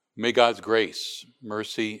May God's grace,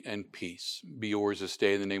 mercy, and peace be yours this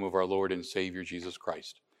day in the name of our Lord and Savior, Jesus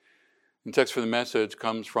Christ. The text for the message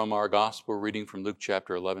comes from our gospel reading from Luke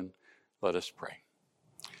chapter 11. Let us pray.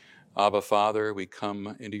 Abba, Father, we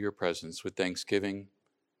come into your presence with thanksgiving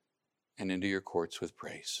and into your courts with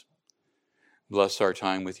praise. Bless our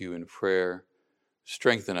time with you in prayer.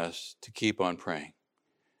 Strengthen us to keep on praying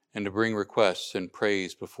and to bring requests and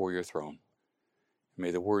praise before your throne. May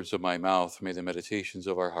the words of my mouth, may the meditations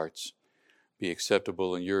of our hearts be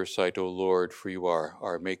acceptable in your sight, O Lord, for you are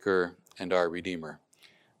our Maker and our Redeemer.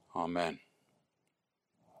 Amen.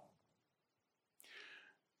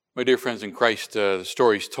 My dear friends in Christ, the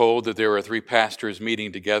story's told that there were three pastors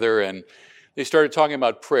meeting together, and they started talking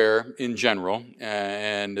about prayer in general,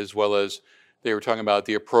 and as well as they were talking about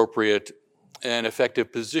the appropriate and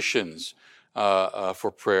effective positions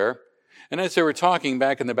for prayer. And as they were talking,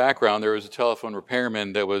 back in the background, there was a telephone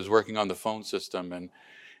repairman that was working on the phone system,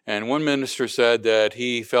 and one minister said that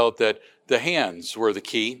he felt that the hands were the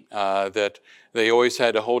key, that they always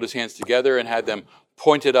had to hold his hands together and had them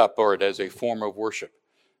pointed upward as a form of worship.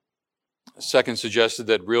 A second suggested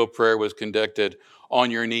that real prayer was conducted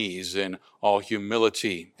on your knees in all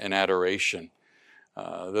humility and adoration.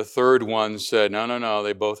 The third one said, no,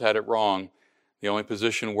 they both had it wrong. The only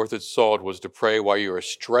position worth its salt was to pray while you are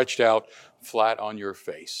stretched out flat on your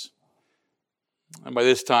face. And by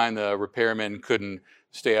this time, the repairman couldn't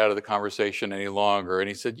stay out of the conversation any longer. And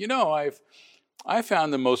he said, I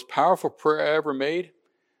found the most powerful prayer I ever made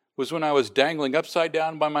was when I was dangling upside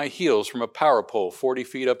down by my heels from a power pole 40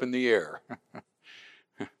 feet up in the air.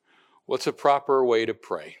 What's a proper way to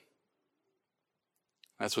pray?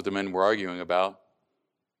 That's what the men were arguing about.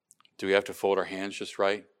 Do we have to fold our hands just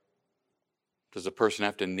right? Does a person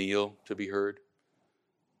have to kneel to be heard?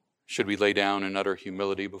 Should we lay down in utter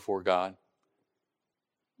humility before God?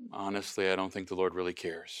 Honestly, I don't think the Lord really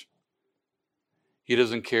cares. He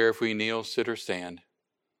doesn't care if we kneel, sit, or stand.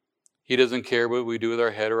 He doesn't care what we do with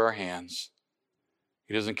our head or our hands.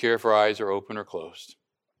 He doesn't care if our eyes are open or closed.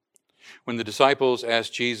 When the disciples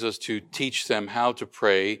asked Jesus to teach them how to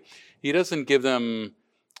pray, he doesn't give them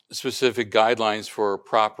specific guidelines for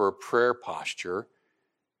proper prayer posture,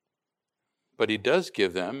 but he does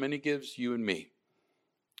give them, and he gives you and me,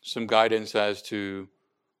 some guidance as to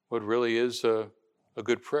what really is a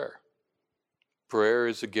good prayer. Prayer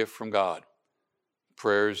is a gift from God.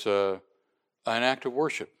 Prayer is an act of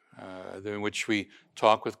worship in which we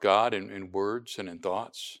talk with God in words and in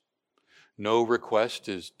thoughts. No request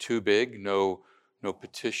is too big, no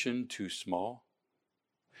petition too small.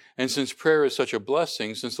 And since prayer is such a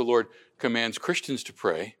blessing, since the Lord commands Christians to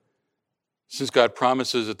pray, since God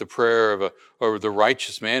promises that the prayer of the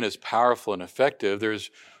righteous man is powerful and effective,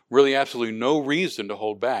 there's really absolutely no reason to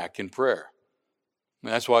hold back in prayer.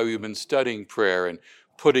 And that's why we've been studying prayer and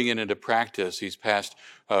putting it into practice these past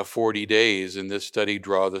 40 days in this study,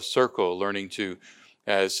 Draw the Circle, learning to,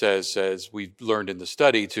 as we learned in the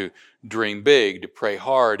study, to dream big, to pray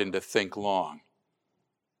hard, and to think long.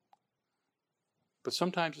 But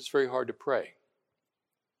sometimes it's very hard to pray.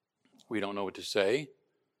 We don't know what to say.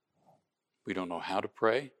 We don't know how to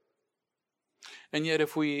pray. And yet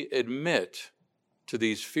if we admit to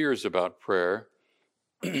these fears about prayer,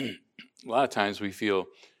 a lot of times we feel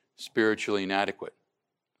spiritually inadequate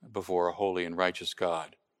before a holy and righteous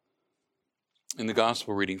God. In the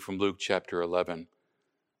gospel reading from Luke chapter 11,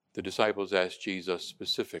 the disciples asked Jesus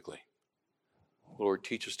specifically, Lord,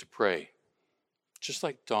 teach us to pray, just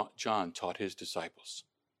like John taught his disciples.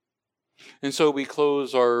 And so we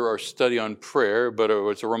close our study on prayer, but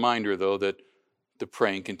it's a reminder, though, that the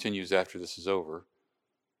praying continues after this is over.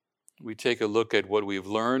 We take a look at what we've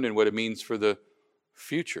learned and what it means for the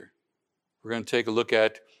future. We're going to take a look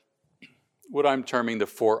at what I'm terming the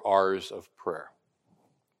 4 R's of prayer.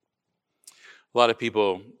 A lot of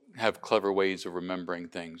people have clever ways of remembering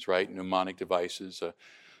things, right? Mnemonic devices.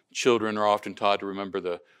 Children are often taught to remember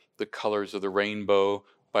the colors of the rainbow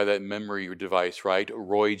by that memory device, right?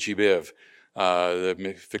 Roy G. Biv.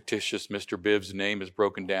 The fictitious Mr. Biv's name is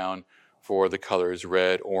broken down for the colors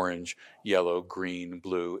red, orange, yellow, green,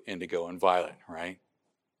 blue, indigo, and violet, right?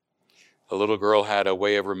 A little girl had a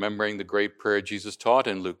way of remembering the great prayer Jesus taught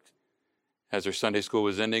in Luke. As her Sunday school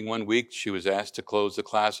was ending one week, she was asked to close the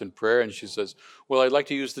class in prayer, and she says, well, I'd like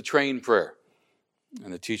to use the train prayer.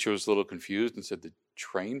 And the teacher was a little confused and said, the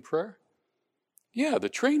train prayer? Yeah, the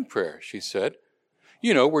train prayer, she said.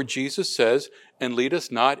 You know, where Jesus says, and lead us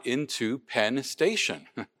not into Penn Station.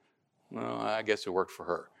 Well, I guess it worked for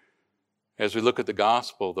her. As we look at the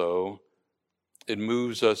gospel, though, it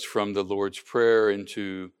moves us from the Lord's Prayer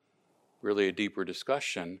into really a deeper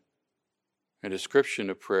discussion, a description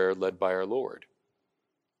of prayer led by our Lord.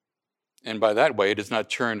 And by that way, it does not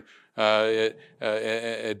turn.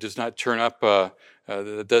 It does not turn up.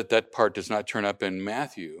 That part does not turn up in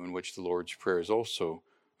Matthew, in which the Lord's Prayer is also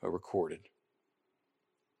recorded.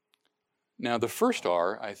 Now, the first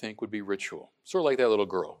R, I think, would be ritual. Sort of like that little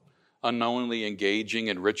girl, unknowingly engaging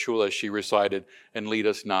in ritual as she recited, "And lead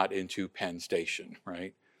us not into Penn Station,"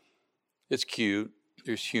 right? It's cute.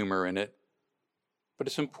 There's humor in it. But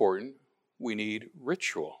it's important. We need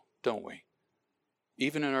ritual, don't we?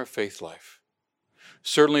 Even in our faith life.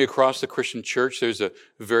 Certainly across the Christian church, there's a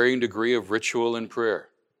varying degree of ritual in prayer.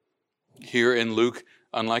 Here in Luke,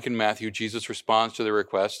 unlike in Matthew, Jesus responds to the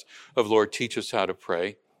request of, "Lord, teach us how to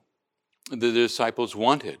pray." The disciples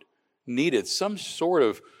needed some sort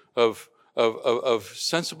of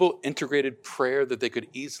sensible, integrated prayer that they could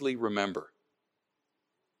easily remember.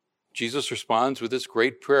 Jesus responds with this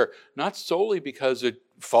great prayer, not solely because it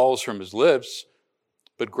falls from his lips,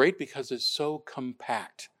 but great because it's so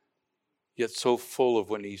compact, yet so full of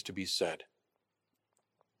what needs to be said.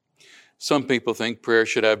 Some people think prayer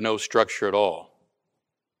should have no structure at all,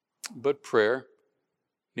 but prayer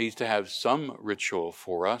needs to have some ritual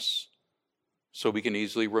for us so we can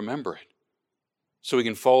easily remember it, so we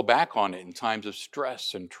can fall back on it in times of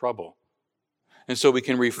stress and trouble, and so we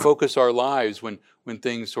can refocus our lives when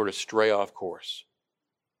things sort of stray off course.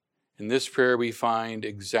 In this prayer, we find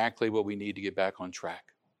exactly what we need to get back on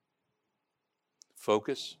track.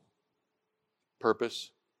 Focus,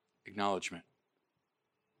 purpose, acknowledgement.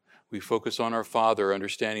 We focus on our Father,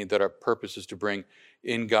 understanding that our purpose is to bring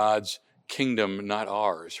in God's kingdom, not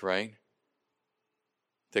ours, right?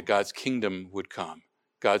 That God's kingdom would come.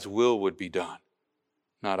 God's will would be done,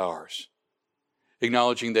 not ours.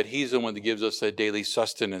 Acknowledging that he's the one that gives us that daily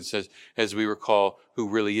sustenance, as we recall who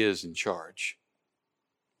really is in charge.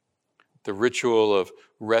 The ritual of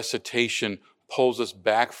recitation pulls us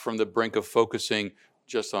back from the brink of focusing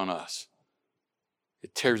just on us.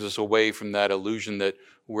 It tears us away from that illusion that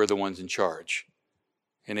we're the ones in charge.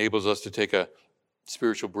 Enables us to take a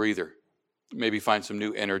spiritual breather, maybe find some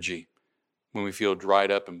new energy when we feel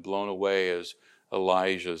dried up and blown away as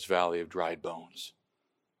Elijah's valley of dried bones.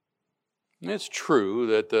 And it's true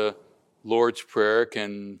that the Lord's Prayer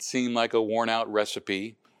can seem like a worn-out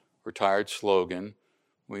recipe or tired slogan.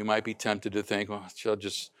 We might be tempted to think, well, I'll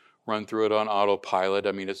just run through it on autopilot.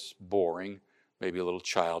 I mean, it's boring, maybe a little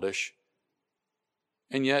childish.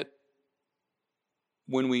 And yet,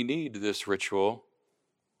 when we need this ritual,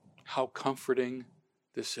 how comforting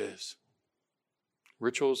this is.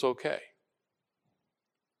 Ritual is okay.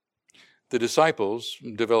 The disciples,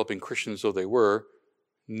 developing Christians though they were,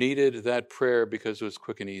 needed that prayer because it was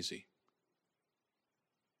quick and easy.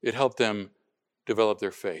 It helped them develop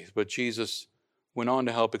their faith. But Jesus went on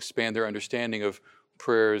to help expand their understanding of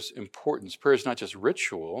prayer's importance. Prayer is not just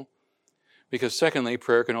ritual, because secondly,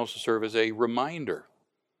 prayer can also serve as a reminder.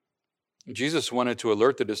 Jesus wanted to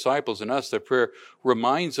alert the disciples and us that prayer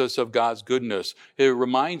reminds us of God's goodness. It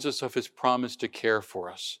reminds us of his promise to care for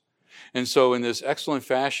us. And so in this excellent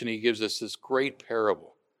fashion, he gives us this great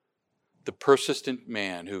parable. The persistent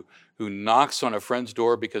man who knocks on a friend's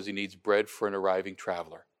door because he needs bread for an arriving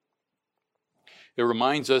traveler. It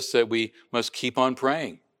reminds us that we must keep on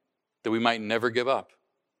praying, that we might never give up.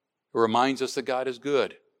 It reminds us that God is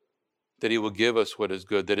good, that he will give us what is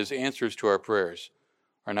good, that his answers to our prayers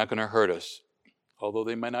are not going to hurt us, although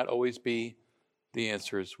they might not always be the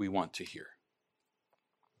answers we want to hear.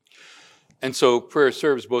 And so prayer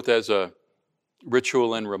serves both as a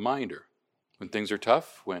ritual and reminder. When things are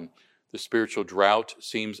tough, when the spiritual drought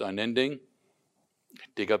seems unending,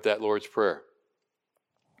 dig up that Lord's Prayer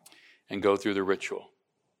and go through the ritual.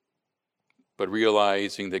 But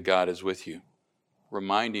realizing that God is with you,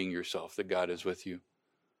 reminding yourself that God is with you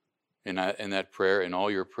in that prayer, in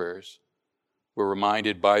all your prayers. We're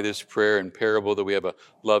reminded by this prayer and parable that we have a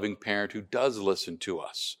loving parent who does listen to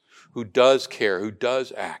us, who does care, who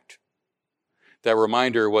does act. That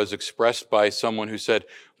reminder was expressed by someone who said,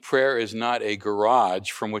 prayer is not a garage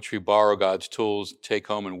from which we borrow God's tools, take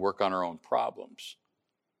home and work on our own problems.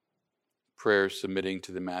 Prayer is submitting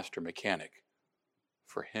to the master mechanic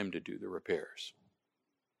for him to do the repairs.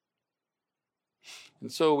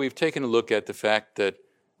 And so we've taken a look at the fact that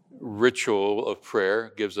ritual of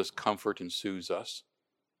prayer gives us comfort and soothes us.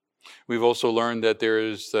 We've also learned that there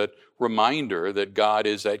is that reminder that God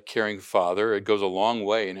is that caring Father. It goes a long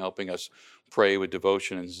way in helping us pray with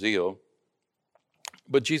devotion and zeal.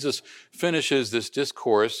 But Jesus finishes this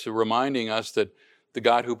discourse reminding us that the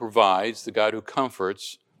God who provides, the God who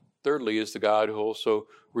comforts, thirdly, is the God who also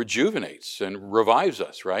rejuvenates and revives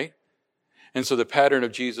us, right? And so the pattern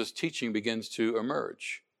of Jesus' teaching begins to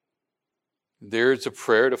emerge. There's a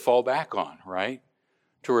prayer to fall back on, right?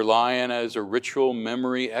 to rely on as a ritual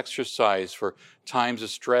memory exercise for times of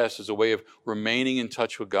stress as a way of remaining in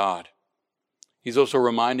touch with God. He's also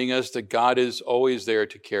reminding us that God is always there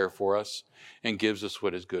to care for us and gives us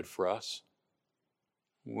what is good for us.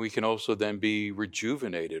 We can also then be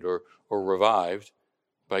rejuvenated or revived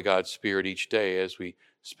by God's Spirit each day as we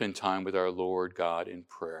spend time with our Lord God in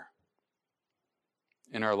prayer.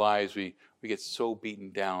 In our lives, we get so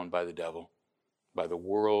beaten down by the devil, by the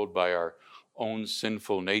world, by our own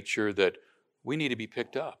sinful nature that we need to be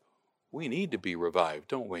picked up. We need to be revived,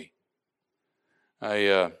 don't we?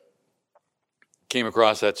 I came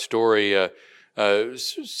across that story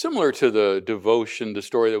similar to the devotion, the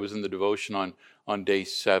story that was in the devotion on day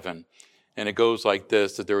 7. And it goes like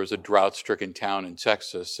this, that there was a drought-stricken town in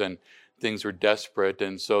Texas, and things were desperate.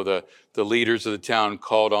 And so the leaders of the town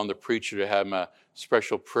called on the preacher to have a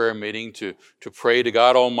special prayer meeting to pray to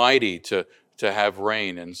God Almighty to have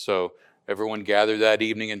rain. And so everyone gathered that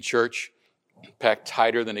evening in church, packed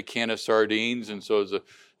tighter than a can of sardines. And so as the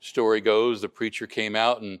story goes, the preacher came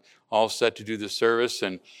out and all set to do the service.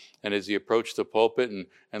 And as he approached the pulpit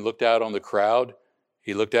and looked out on the crowd,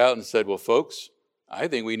 he looked out and said, "Well, folks, I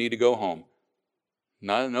think we need to go home.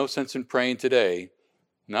 No sense in praying today.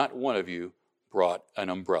 Not one of you brought an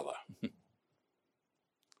umbrella."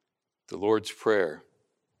 The Lord's Prayer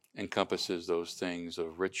encompasses those things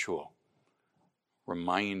of ritual,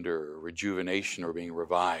 reminder, rejuvenation, or being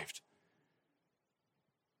revived.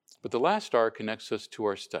 But the last star connects us to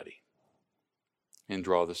our study. And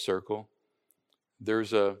draw the circle.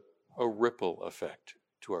 There's a ripple effect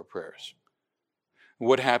to our prayers.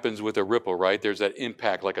 What happens with a ripple, right? There's that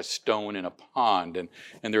impact like a stone in a pond, and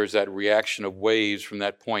there's that reaction of waves from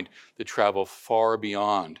that point that travel far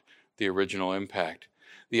beyond the original impact.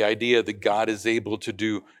 The idea that God is able to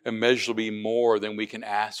do immeasurably more than we can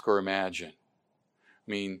ask or imagine.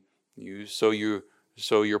 I mean,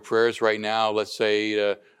 your prayers right now, let's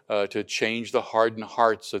say, to change the hardened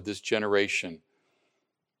hearts of this generation.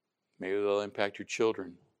 Maybe they'll impact your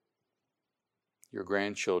children, your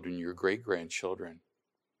grandchildren, your great-grandchildren.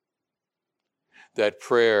 That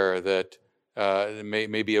prayer that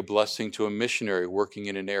may be a blessing to a missionary working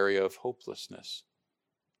in an area of hopelessness.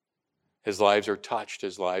 His lives are touched,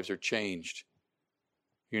 his lives are changed.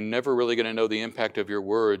 You're never really going to know the impact of your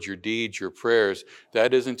words, your deeds, your prayers.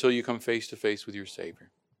 That is until you come face to face with your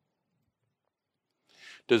Savior.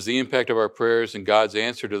 Does the impact of our prayers and God's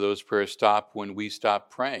answer to those prayers stop when we stop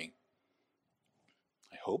praying?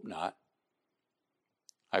 I hope not.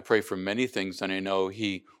 I pray for many things, and I know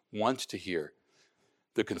He wants to hear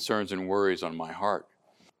the concerns and worries on my heart.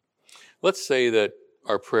 Let's say that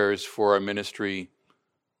our prayers for our ministry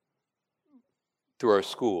through our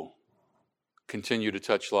school continue to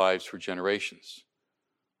touch lives for generations.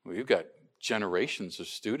 We've got generations of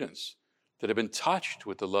students that have been touched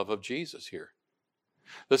with the love of Jesus here.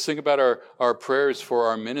 Let's think about our prayers for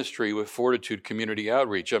our ministry with Fortitude Community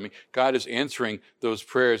Outreach. I mean, God is answering those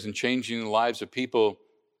prayers and changing the lives of people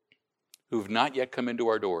who've not yet come into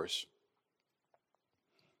our doors.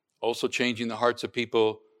 Also changing the hearts of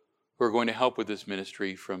people who are going to help with this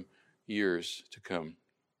ministry from years to come.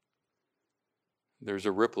 There's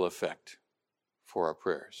a ripple effect for our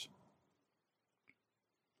prayers.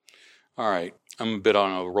 All right, I'm a bit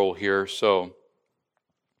on a roll here, so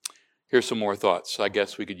here's some more thoughts. I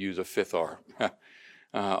guess we could use a 5th R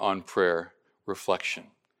on prayer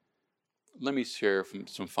reflection. Let me share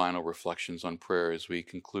some final reflections on prayer as we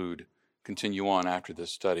continue on after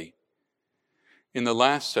this study. In the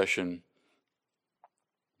last session,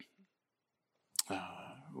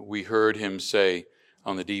 we heard him say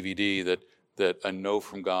on the DVD that a no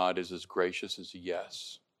from God is as gracious as a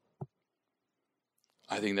yes.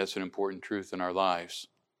 I think that's an important truth in our lives.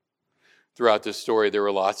 Throughout this story, there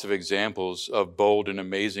were lots of examples of bold and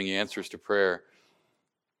amazing answers to prayer.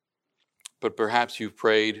 But perhaps you've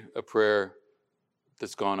prayed a prayer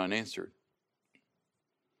that's gone unanswered.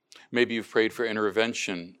 Maybe you've prayed for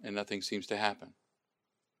intervention and nothing seems to happen.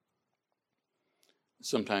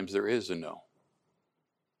 Sometimes there is a no.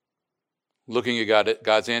 Looking at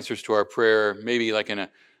God's answers to our prayer, maybe like in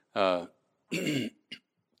a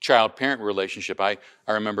child-parent relationship. I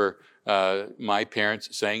remember my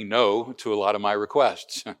parents saying no to a lot of my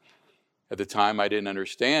requests. At the time, I didn't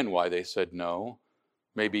understand why they said no.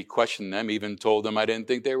 Maybe questioned them, even told them I didn't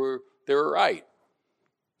think they were right.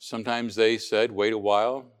 Sometimes they said, wait a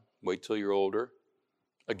while, wait till you're older.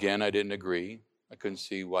 Again, I didn't agree. I couldn't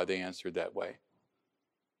see why they answered that way.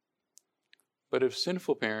 But if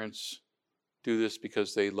sinful parents do this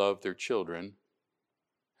because they love their children,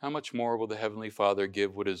 how much more will the Heavenly Father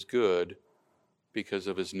give what is good because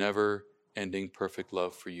of His never-ending perfect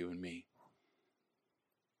love for you and me?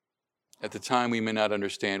 At the time, we may not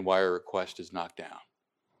understand why our request is knocked down.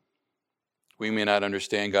 We may not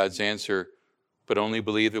understand God's answer, but only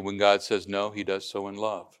believe that when God says no, he does so in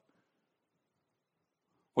love.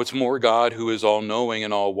 What's more, God, who is all-knowing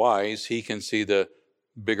and all-wise, he can see the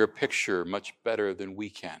bigger picture much better than we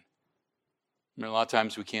can. I mean, a lot of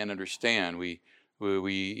times we can't understand. We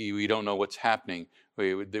don't know what's happening.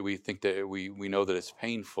 We think that we know that it's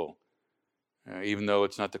painful, even though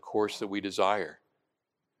it's not the course that we desire.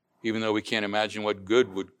 Even though we can't imagine what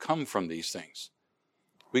good would come from these things.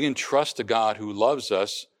 We can trust a God who loves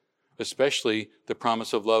us, especially the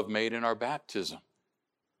promise of love made in our baptism.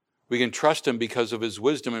 We can trust him because of his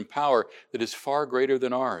wisdom and power that is far greater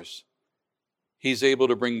than ours. He's able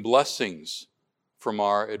to bring blessings from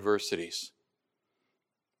our adversities.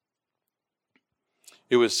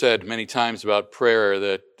 It was said many times about prayer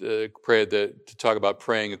that to talk about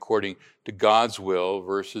praying according to God's will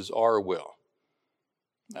versus our will.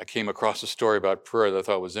 I came across a story about prayer that I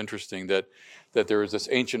thought was interesting, that there was this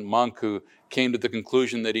ancient monk who came to the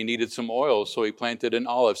conclusion that he needed some oil, so he planted an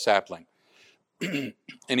olive sapling.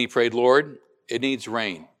 And he prayed, Lord, it needs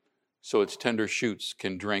rain, so its tender shoots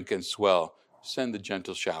can drink and swell. Send the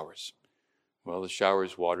gentle showers. Well, the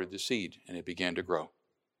showers watered the seed, and it began to grow.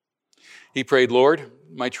 He prayed, Lord,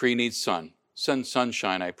 my tree needs sun. Send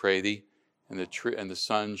sunshine, I pray thee, and the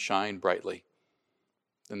sun shine brightly.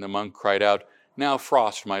 Then the monk cried out, now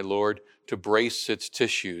frost, my Lord, to brace its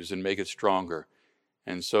tissues and make it stronger.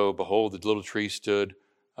 And so, behold, the little tree stood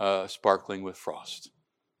sparkling with frost.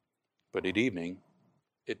 But at evening,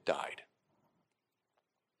 it died.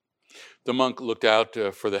 The monk looked out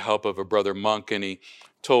for the help of a brother monk, and he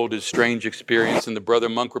told his strange experience. And the brother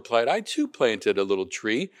monk replied, I too planted a little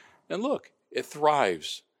tree, and look, it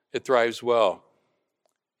thrives. It thrives well.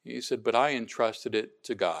 He said, but I entrusted it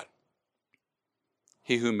to God.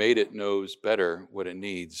 He who made it knows better what it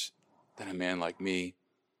needs than a man like me.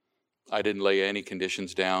 I didn't lay any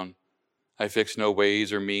conditions down. I fixed no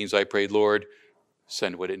ways or means. I prayed, Lord,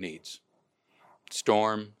 send what it needs.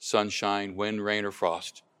 Storm, sunshine, wind, rain, or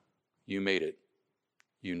frost. You made it.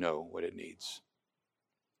 You know what it needs.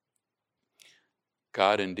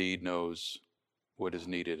 God indeed knows what is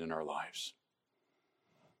needed in our lives.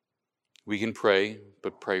 We can pray,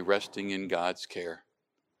 but pray resting in God's care,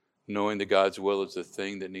 knowing that God's will is the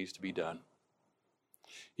thing that needs to be done.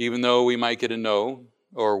 Even though we might get a no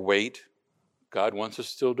or wait, God wants us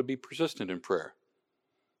still to be persistent in prayer.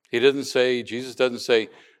 Jesus doesn't say,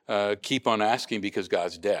 keep on asking because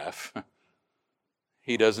God's deaf.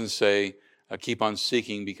 He doesn't say, keep on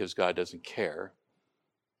seeking because God doesn't care.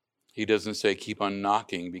 He doesn't say, keep on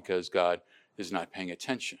knocking because God is not paying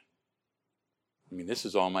attention. I mean, this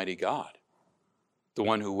is Almighty God, the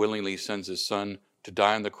one who willingly sends his Son to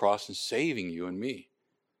die on the cross and saving you and me.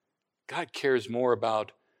 God cares more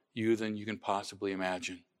about you than you can possibly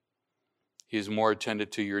imagine. He is more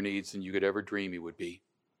attentive to your needs than you could ever dream he would be.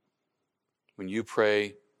 When you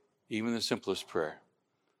pray, even the simplest prayer,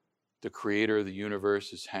 the Creator of the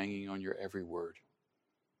universe is hanging on your every word.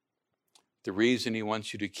 The reason he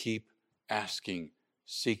wants you to keep asking,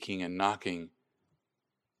 seeking, and knocking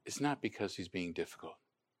is not because he's being difficult.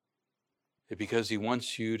 It's because he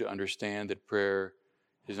wants you to understand that prayer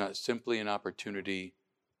is not simply an opportunity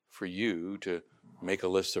for you to make a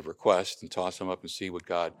list of requests and toss them up and see what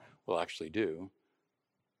God will actually do.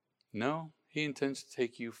 No, he intends to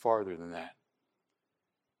take you farther than that.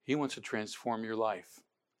 He wants to transform your life,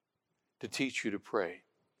 to teach you to pray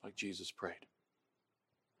like Jesus prayed.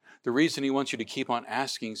 The reason he wants you to keep on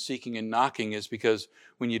asking, seeking, and knocking is because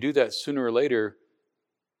when you do that, sooner or later,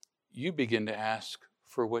 you begin to ask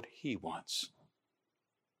for what he wants,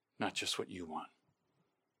 not just what you want.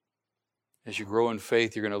 As you grow in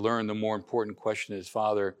faith, you're going to learn the more important question is,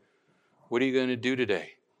 Father, what are you going to do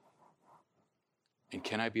today? And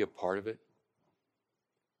can I be a part of it?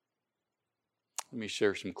 Let me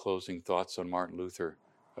share some closing thoughts on Martin Luther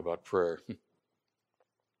about prayer.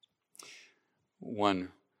 One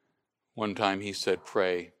time he said,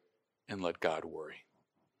 pray and let God worry.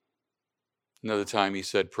 Another time he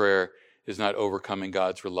said, prayer is not overcoming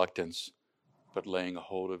God's reluctance, but laying a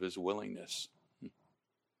hold of his willingness.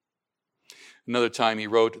 Another time he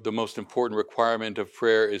wrote, the most important requirement of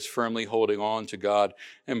prayer is firmly holding on to God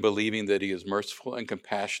and believing that he is merciful and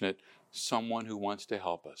compassionate, someone who wants to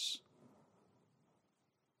help us.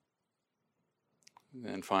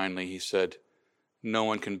 And finally he said, no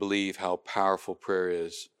one can believe how powerful prayer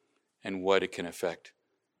is and what it can affect,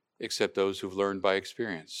 except those who've learned by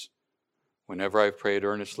experience. Whenever I've prayed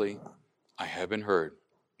earnestly, I have been heard,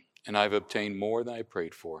 and I've obtained more than I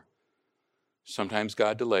prayed for. Sometimes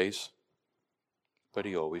God delays, but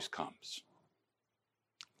he always comes.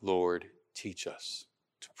 Lord, teach us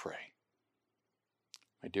to pray.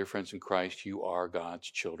 My dear friends in Christ, you are God's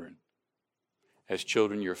children. As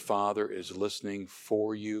children, your Father is listening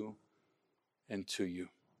for you and to you.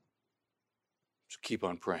 So keep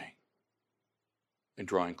on praying and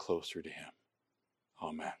drawing closer to Him.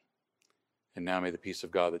 Amen. And now may the peace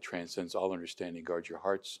of God that transcends all understanding guard your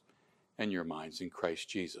hearts and your minds in Christ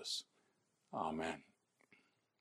Jesus. Amen.